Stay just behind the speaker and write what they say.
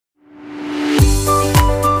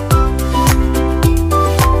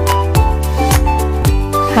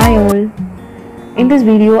this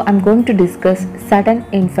video, I'm going to discuss sudden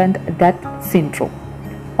infant death syndrome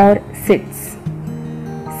or SIDS.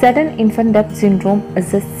 Sudden infant death syndrome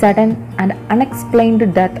is a sudden and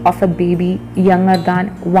unexplained death of a baby younger than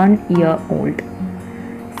 1 year old.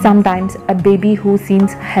 Sometimes a baby who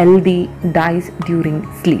seems healthy dies during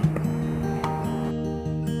sleep.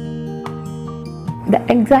 The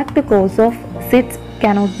exact cause of SIDS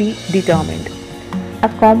cannot be determined. A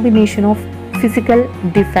combination of physical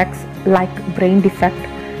defects like brain defect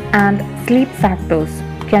and sleep factors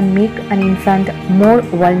can make an infant more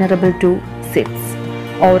vulnerable to SIDS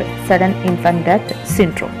or sudden infant death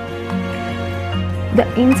syndrome. The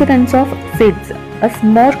incidence of SIDS is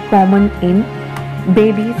more common in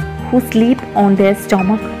babies who sleep on their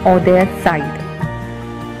stomach or their side,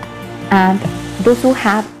 and those who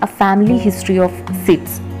have a family history of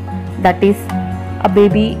SIDS, that is, a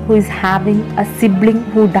baby who is having a sibling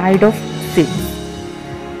who died of SIDS.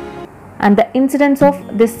 And the incidence of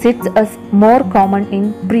this SIDS is more common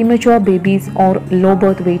in premature babies or low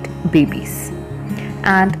birth weight babies,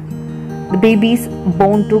 and the babies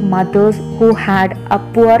born to mothers who had a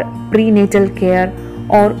poor prenatal care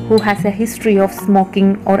or who has a history of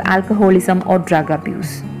smoking or alcoholism or drug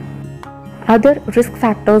abuse. Other risk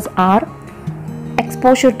factors are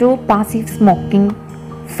exposure to passive smoking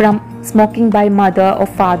from smoking by mother or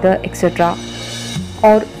father, etc.,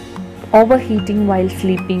 or overheating while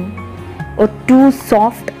sleeping, or too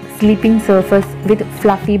soft sleeping surface with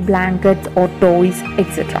fluffy blankets or toys,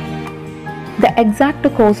 etc. The exact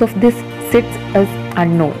cause of this SIDS is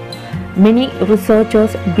unknown. Many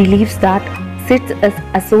researchers believe that SIDS is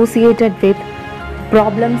associated with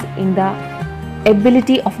problems in the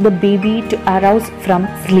ability of the baby to arouse from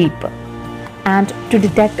sleep and to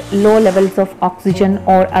detect low levels of oxygen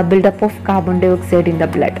or a buildup of carbon dioxide in the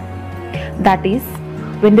blood. That is,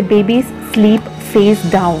 when the babies sleep face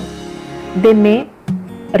down, they may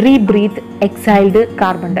rebreathe exhaled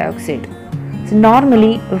carbon dioxide. So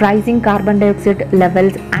normally, rising carbon dioxide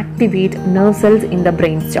levels activate nerve cells in the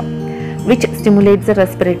brainstem, which stimulates the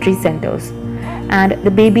respiratory centers, and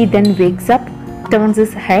the baby then wakes up, turns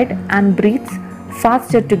his head and breathes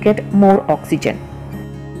faster to get more oxygen.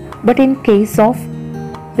 But in case of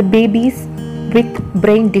the babies with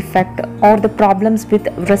brain defect or the problems with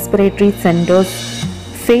respiratory centers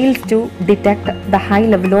fails to detect the high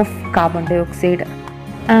level of carbon dioxide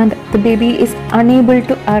and the baby is unable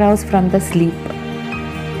to arouse from the sleep,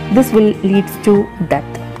 this will lead to death.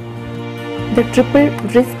 The triple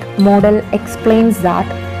risk model explains that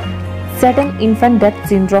sudden infant death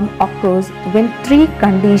syndrome occurs when three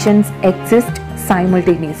conditions exist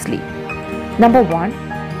simultaneously. Number 1,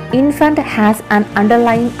 infant has an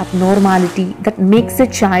underlying abnormality that makes a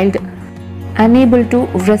child unable to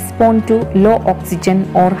respond to low oxygen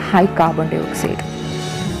or high carbon dioxide.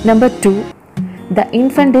 Number 2, the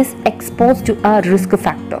infant is exposed to a risk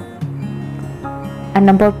factor. And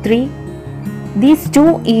number 3, these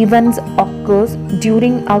two events occurs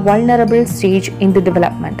during a vulnerable stage in the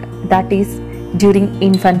development, that is during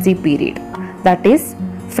infancy period, that is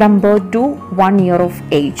from birth to 1 year of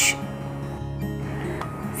age.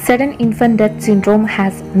 Sudden infant death syndrome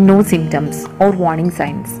has no symptoms or warning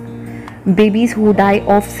signs. Babies who die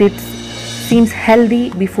of SIDS seems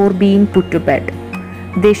healthy before being put to bed.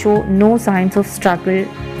 They show no signs of struggle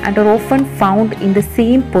and are often found in the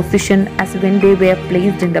same position as when they were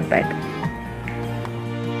placed in the bed.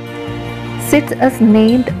 SIDS is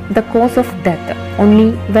named the cause of death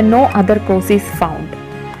only when no other cause is found.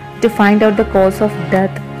 To find out the cause of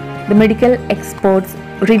death, the medical experts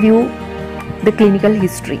review the clinical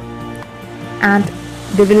history and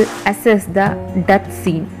they will assess the death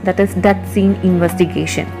scene, that is death scene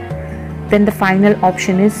investigation. Then the final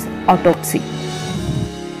option is autopsy.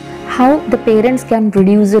 How the parents can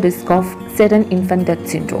reduce the risk of sudden infant death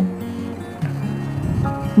syndrome.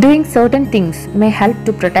 Doing certain things may help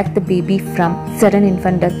to protect the baby from sudden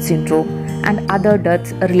infant death syndrome and other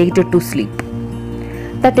deaths related to sleep.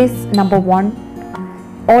 That is, number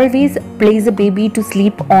 1, always place the baby to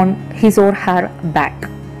sleep on his or her back.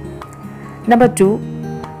 Number 2,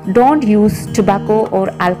 don't use tobacco or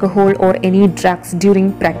alcohol or any drugs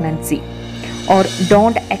during pregnancy, or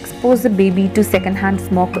don't expose the baby to secondhand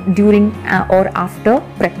smoke during or after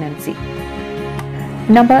pregnancy.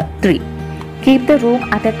 Number 3, keep the room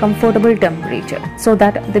at a comfortable temperature so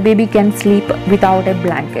that the baby can sleep without a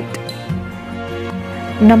blanket.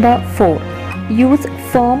 Number 4, use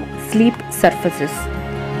firm sleep surfaces.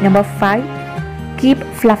 Number 5, keep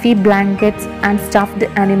fluffy blankets and stuffed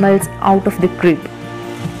animals out of the crib.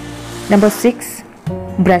 Number 6,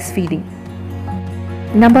 breastfeeding.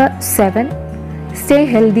 Number 7, stay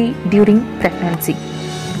healthy during pregnancy.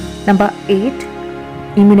 Number 8,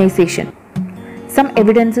 immunization. Some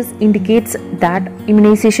evidences indicates that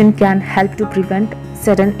immunization can help to prevent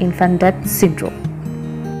sudden infant death syndrome.